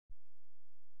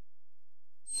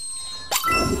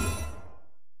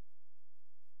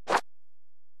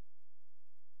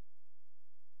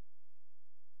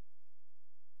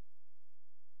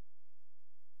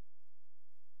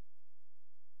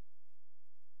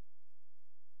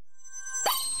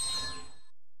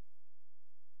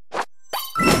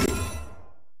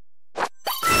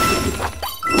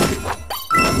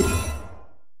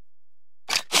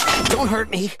Don't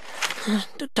hurt me.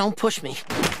 Don't push me.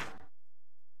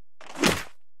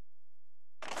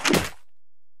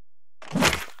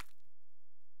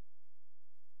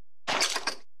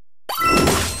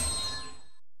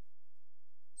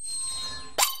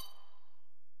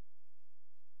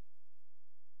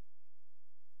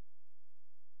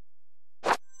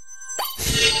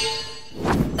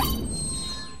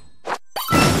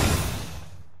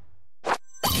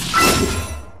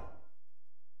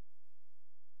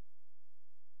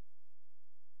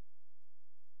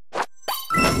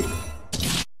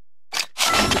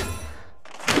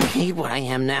 I hate what I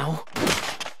am now.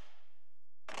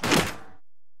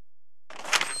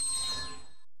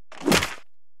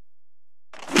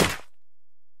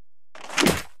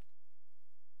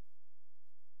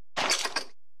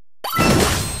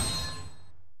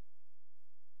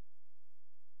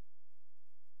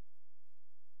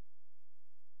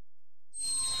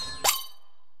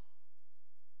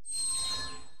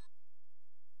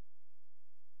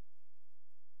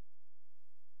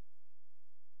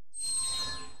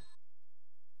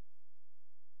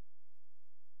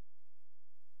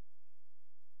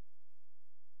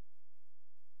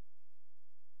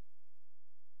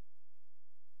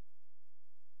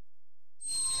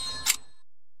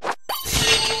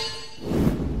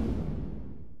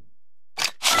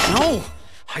 No!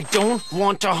 I don't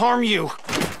want to harm you!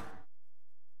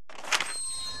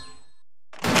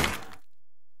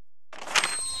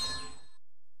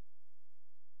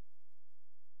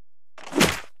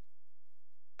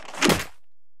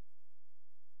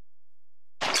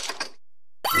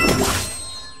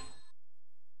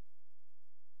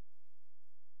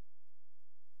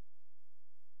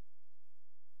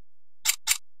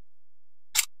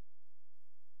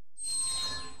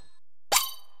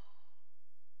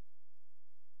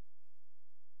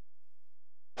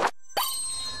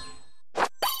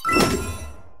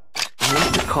 I'm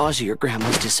not the cause of your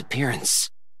grandma's disappearance.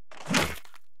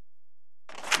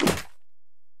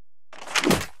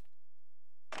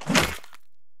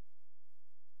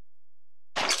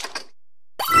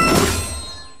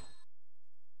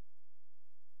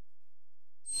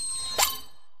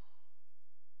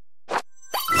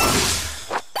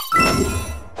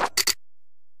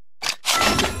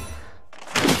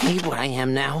 I hate what I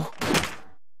am now.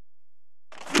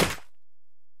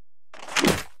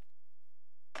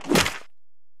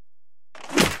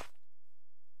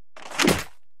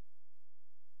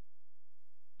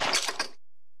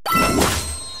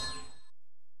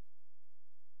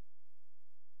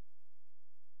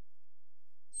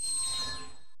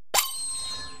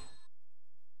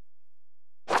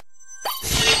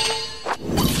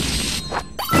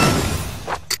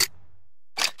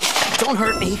 Don't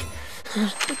hurt me.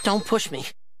 Don't push me.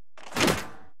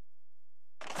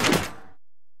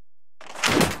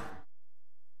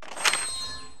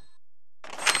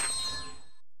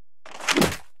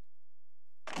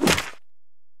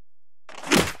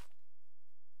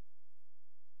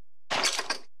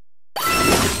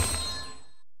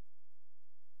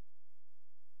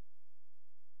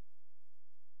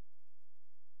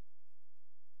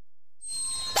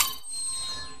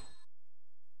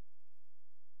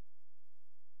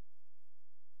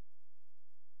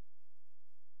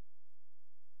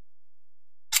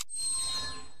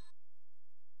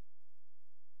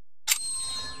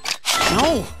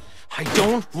 No! I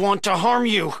don't want to harm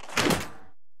you!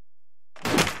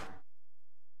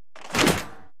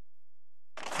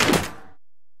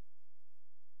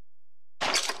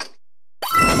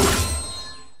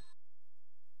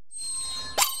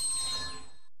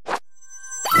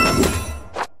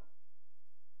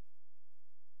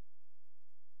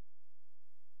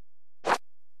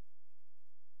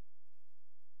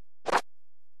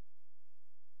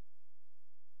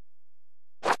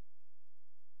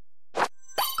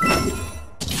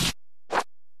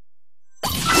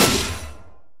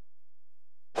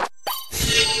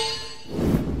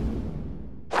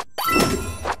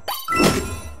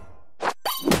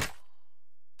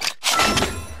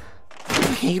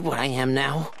 I hate what I am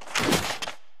now.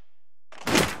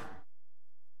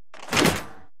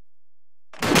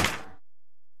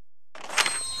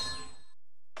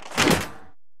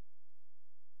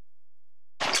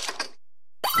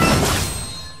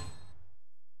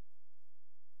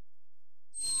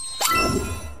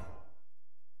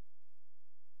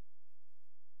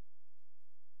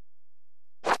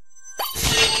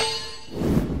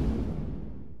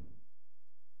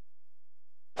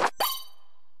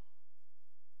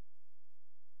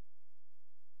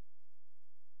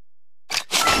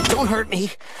 Don't hurt me.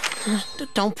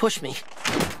 Don't push me.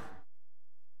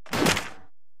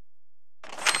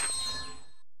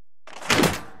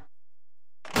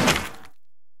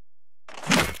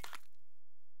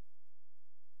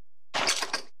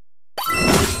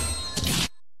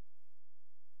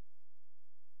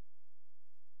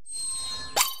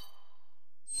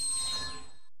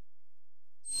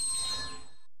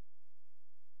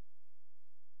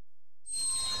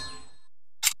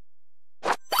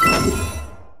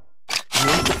 I'm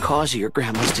not the cause of your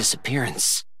grandma's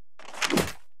disappearance.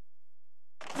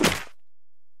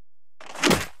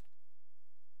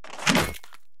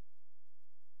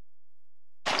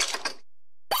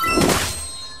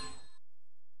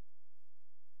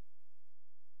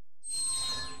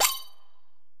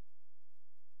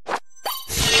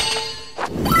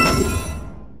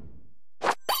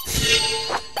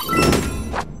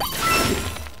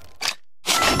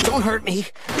 Don't hurt me.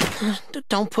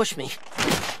 Don't push me.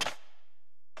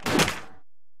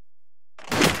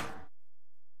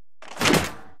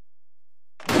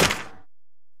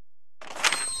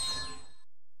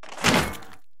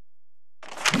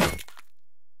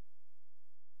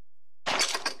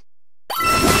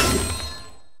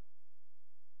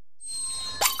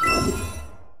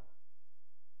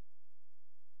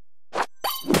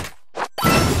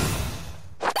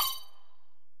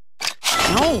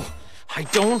 No! I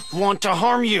don't want to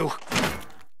harm you!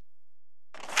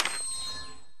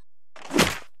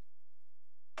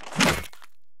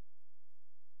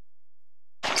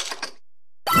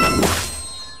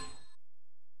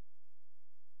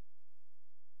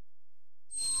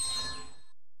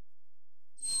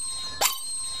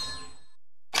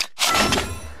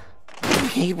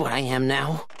 I hate what I am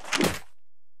now.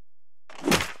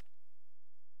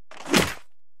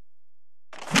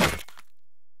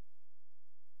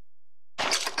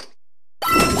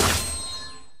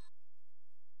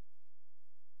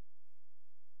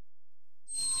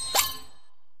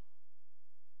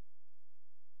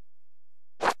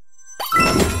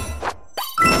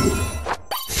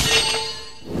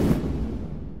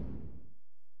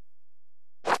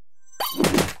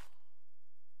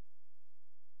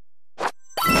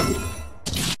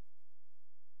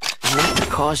 I'm not the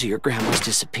cause of your grandma's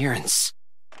disappearance.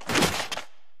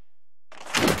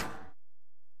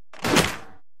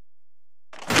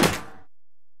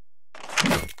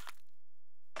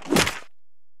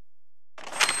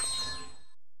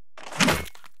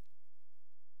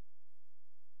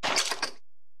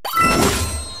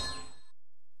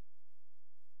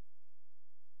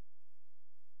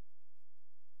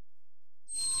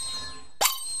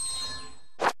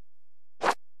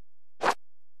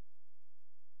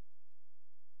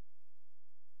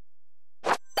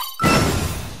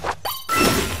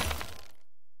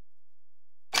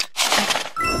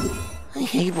 I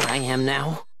hate where I am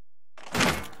now.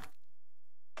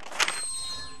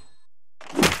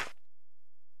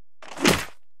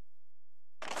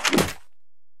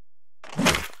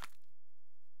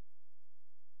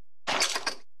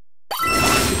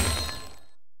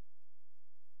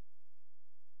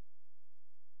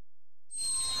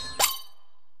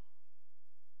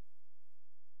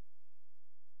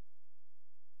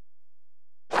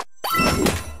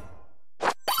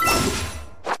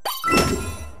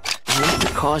 I'm not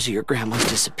the cause of your grandma's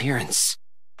disappearance.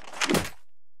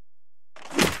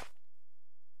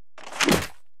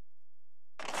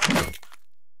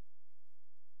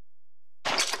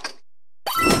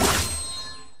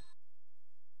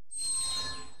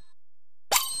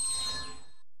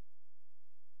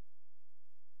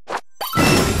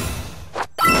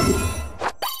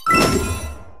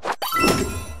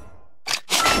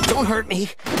 Don't hurt me.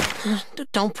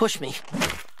 Don't push me.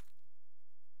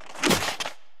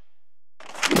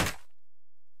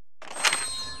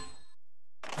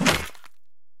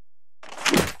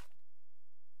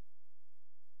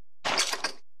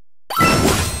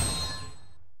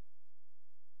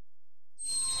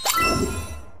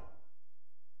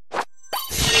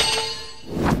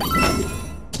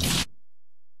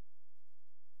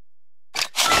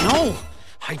 No!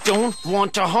 I don't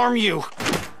want to harm you!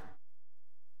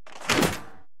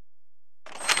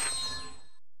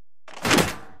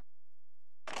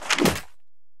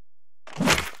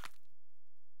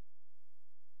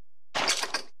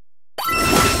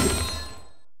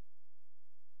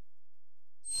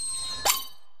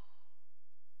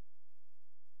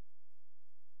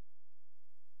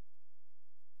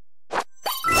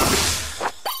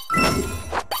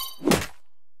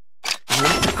 I'm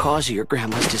not the cause of your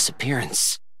grandma's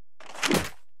disappearance.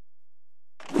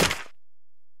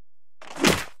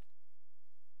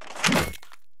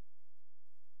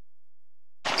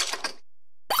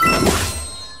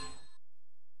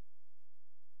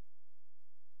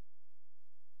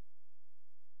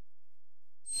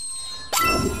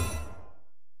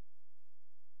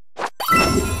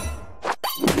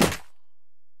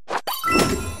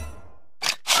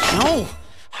 No!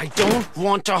 I don't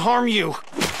want to harm you!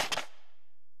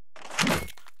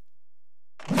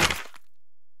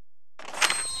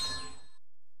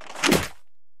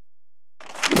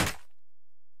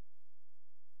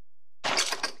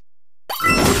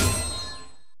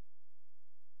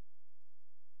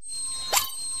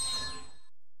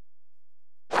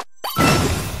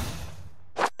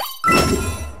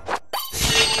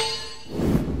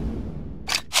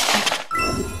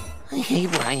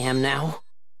 I am now?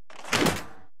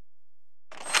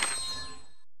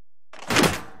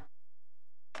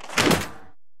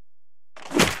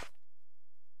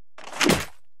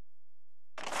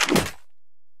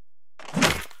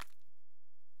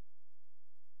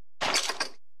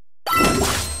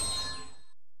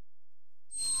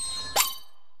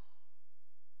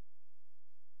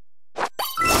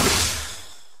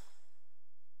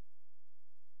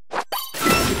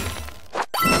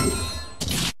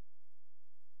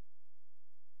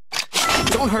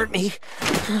 Don't hurt me.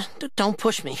 Don't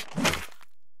push me.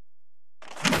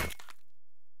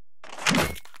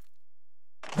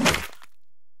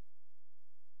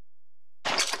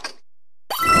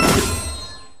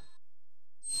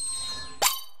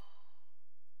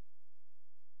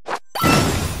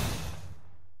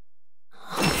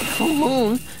 Full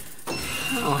moon?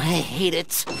 Oh, I hate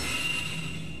it.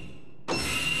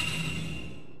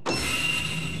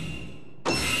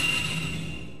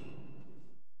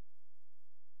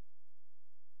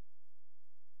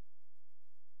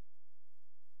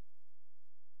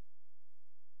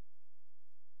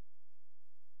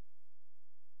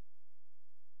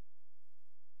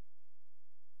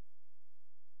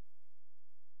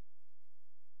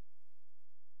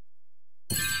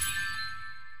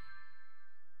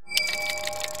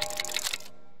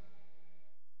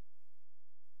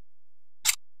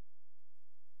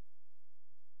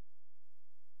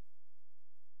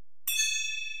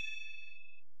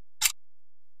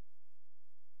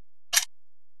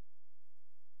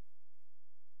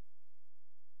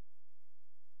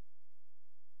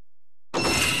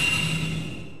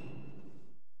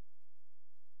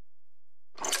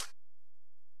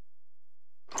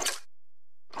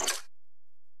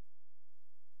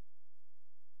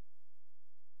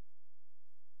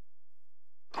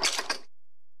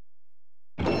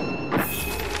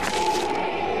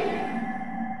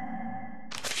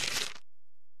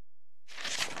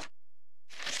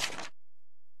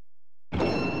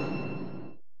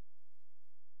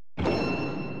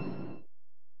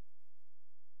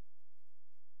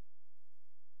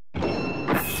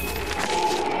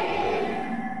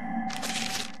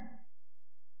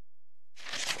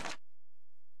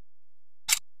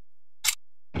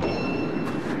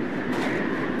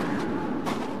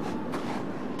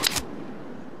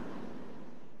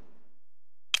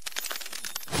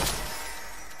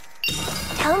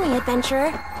 Tell me, adventurer,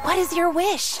 what is your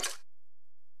wish?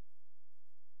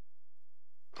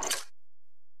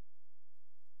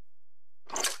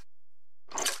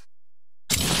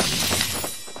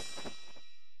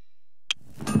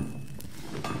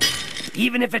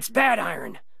 Even if it's bad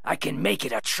iron, I can make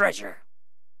it a treasure.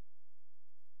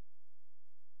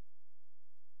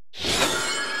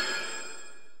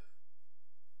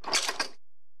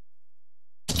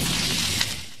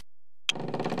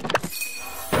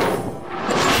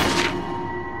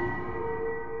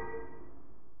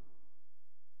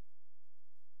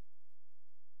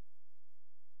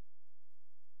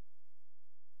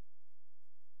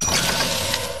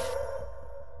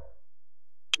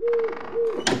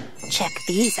 Check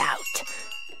these out.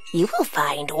 You will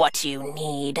find what you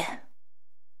need.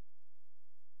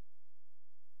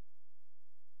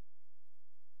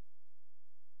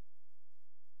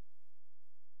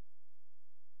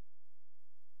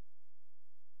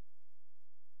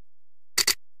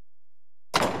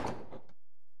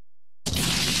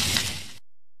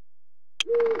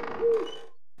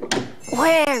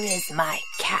 Where is my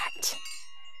cat?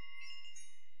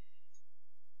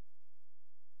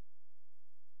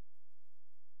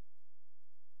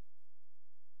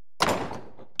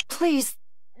 Please,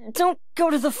 don't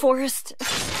go to the forest.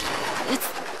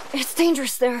 It's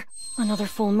dangerous there. Another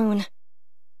full moon.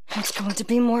 It's going to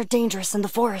be more dangerous in the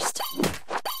forest.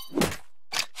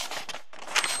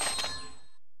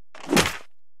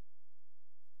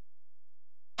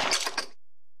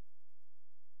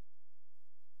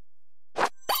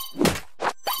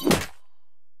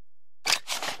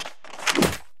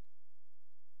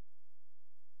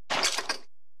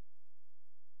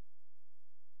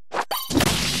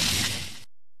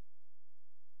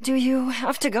 Do you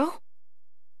have to go?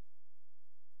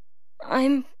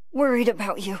 I'm worried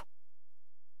about you.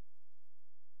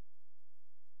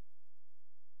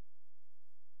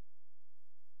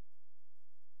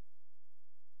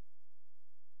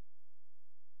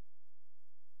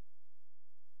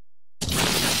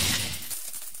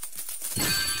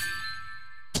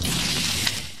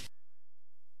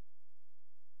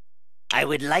 I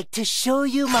would like to show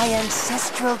you my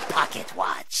ancestral pocket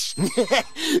watch.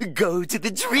 Go to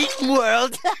the dream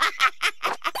world.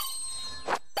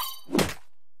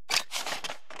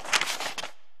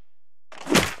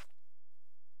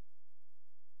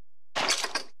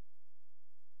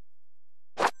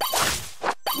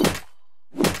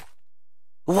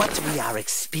 What we are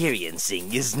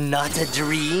experiencing is not a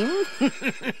dream.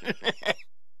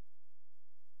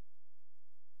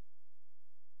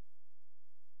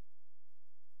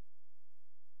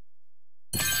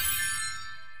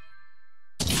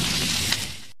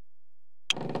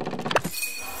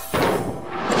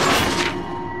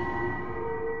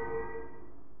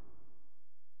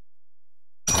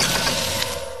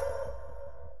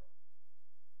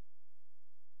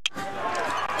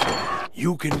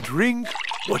 You can drink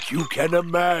what you can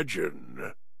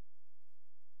imagine.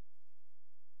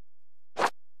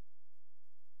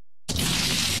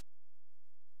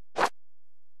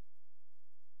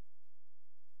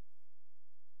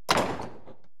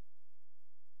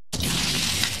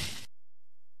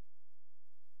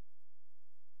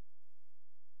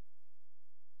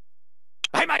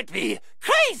 I might be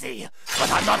crazy,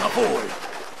 but I'm not a fool.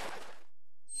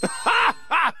 Ha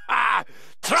ha ha!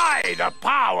 Try the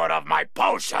power of my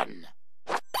potion!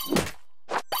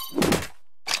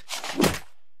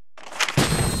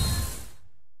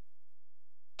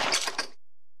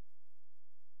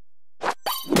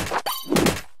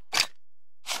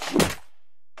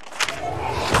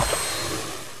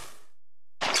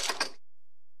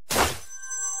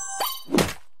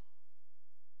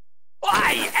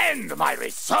 I end my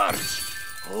research!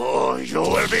 Oh, you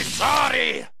will be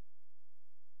sorry!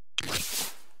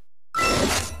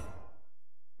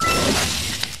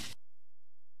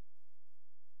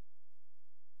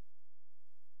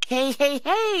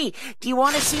 Hey! Do you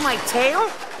want to see my tail?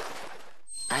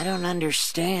 I don't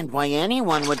understand why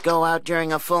anyone would go out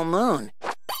during a full moon.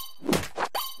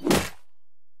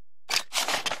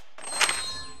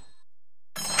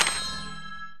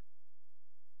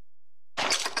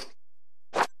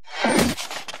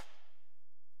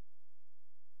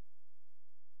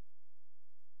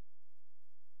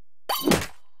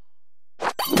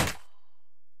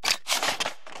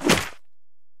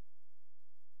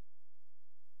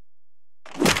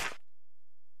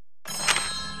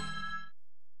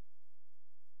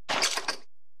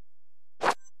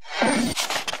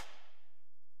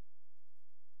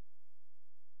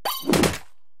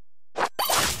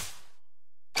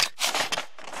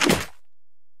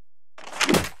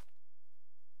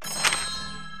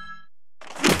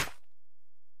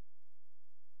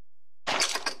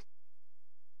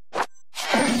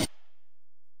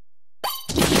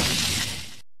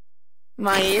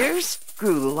 My ears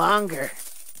grew longer.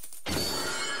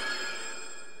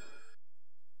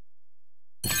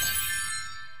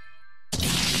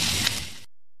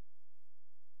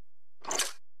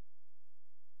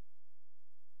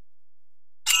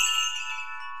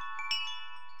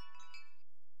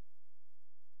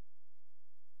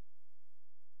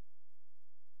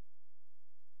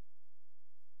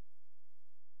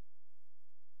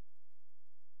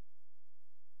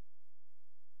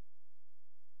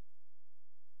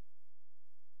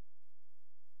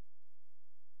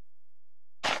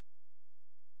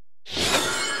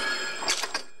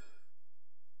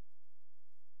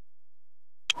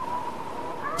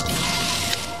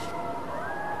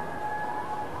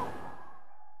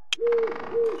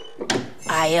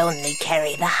 I only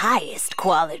carry the highest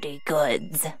quality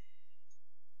goods.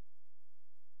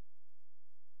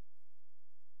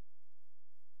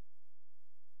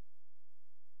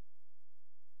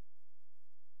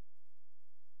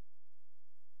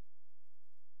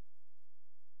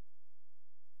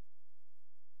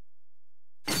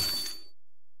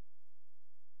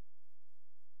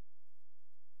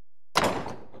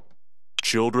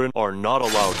 Children are not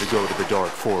allowed to go to the dark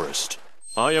forest.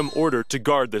 I am ordered to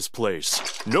guard this place.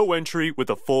 No entry with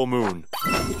a full moon.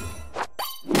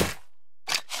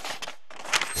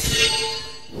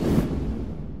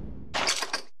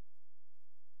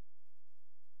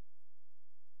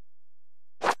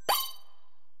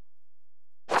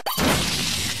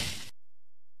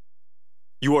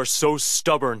 You are so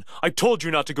stubborn. I told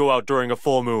you not to go out during a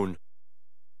full moon.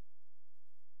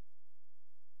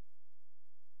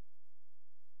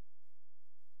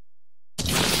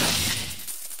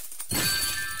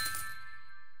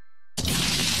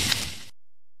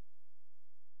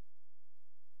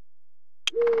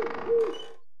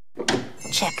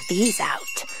 Check these out.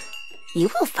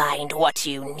 You will find what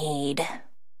you need.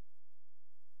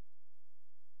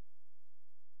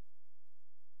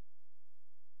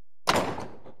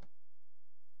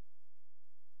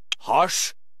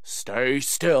 Hush! Stay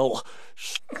still.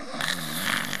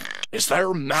 Is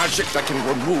there magic that can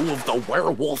remove the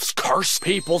werewolf's curse?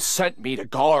 People sent me to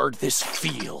guard this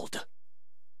field.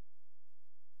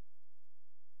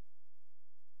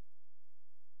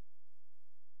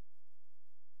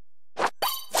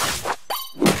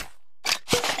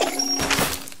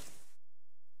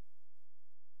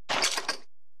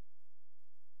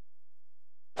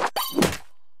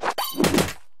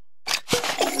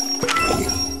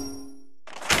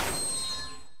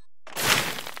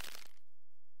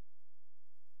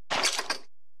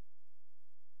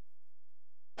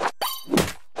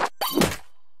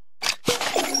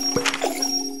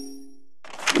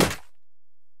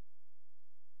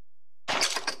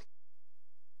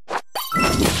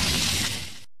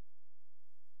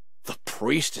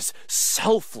 priest is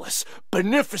selfless,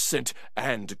 beneficent,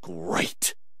 and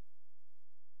great.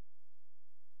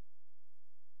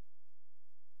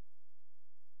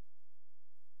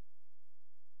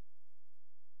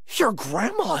 Your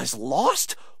grandma is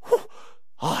lost? Whew.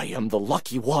 I am the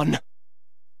lucky one.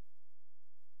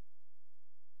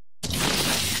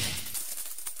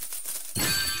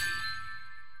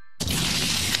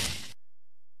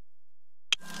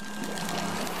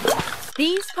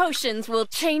 These potions will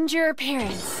change your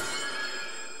appearance.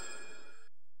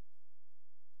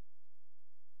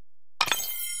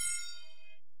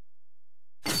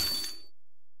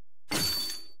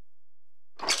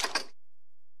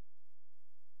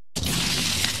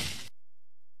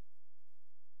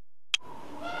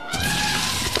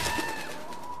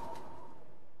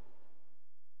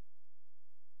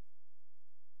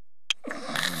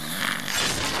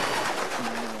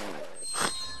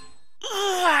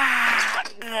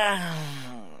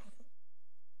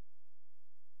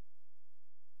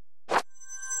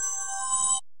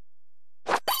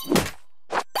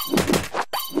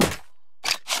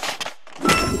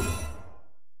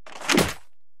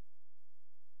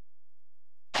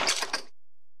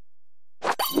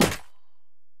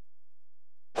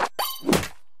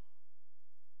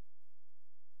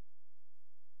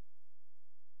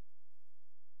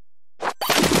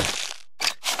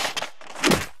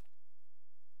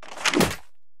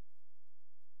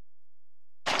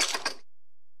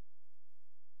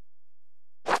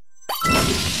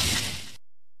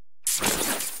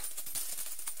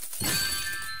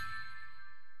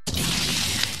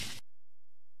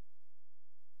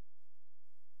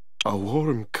 A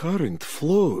warm current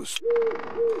flows.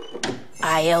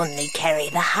 I only carry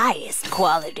the highest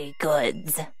quality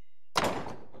goods.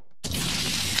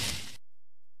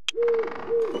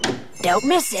 Don't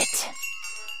miss it.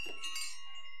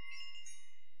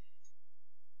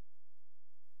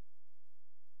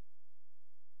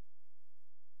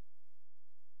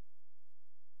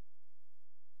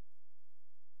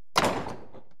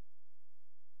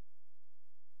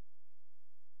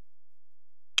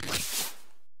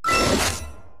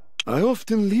 I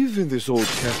often live in this old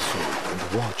castle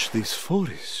and watch this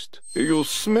forest. You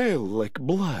smell like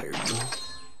blood.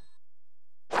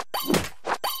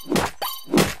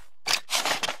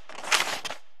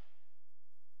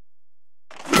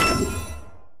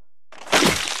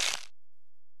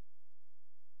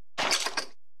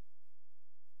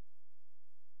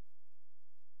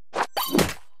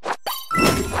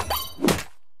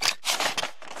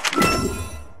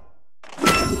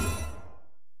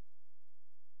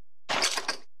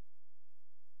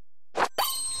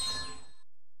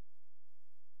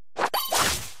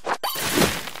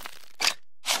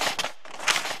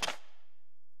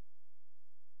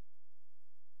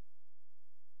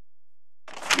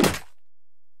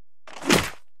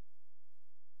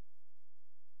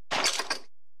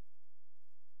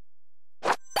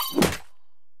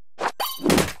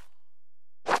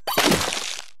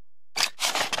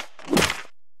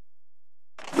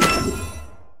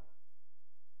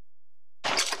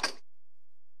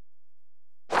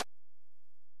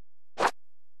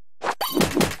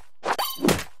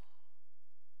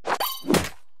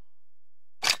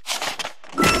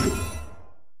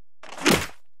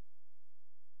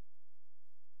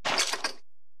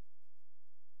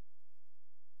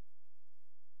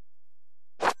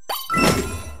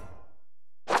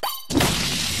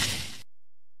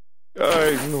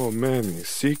 I know many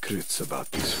secrets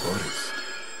about this forest.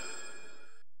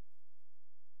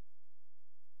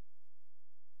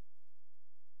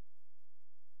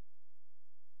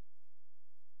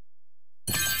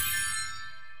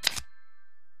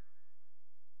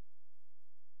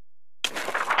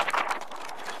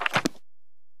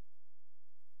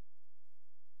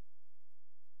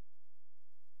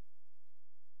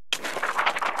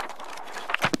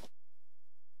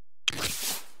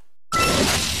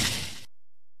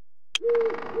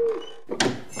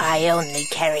 I only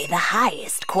carry the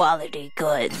highest quality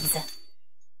goods.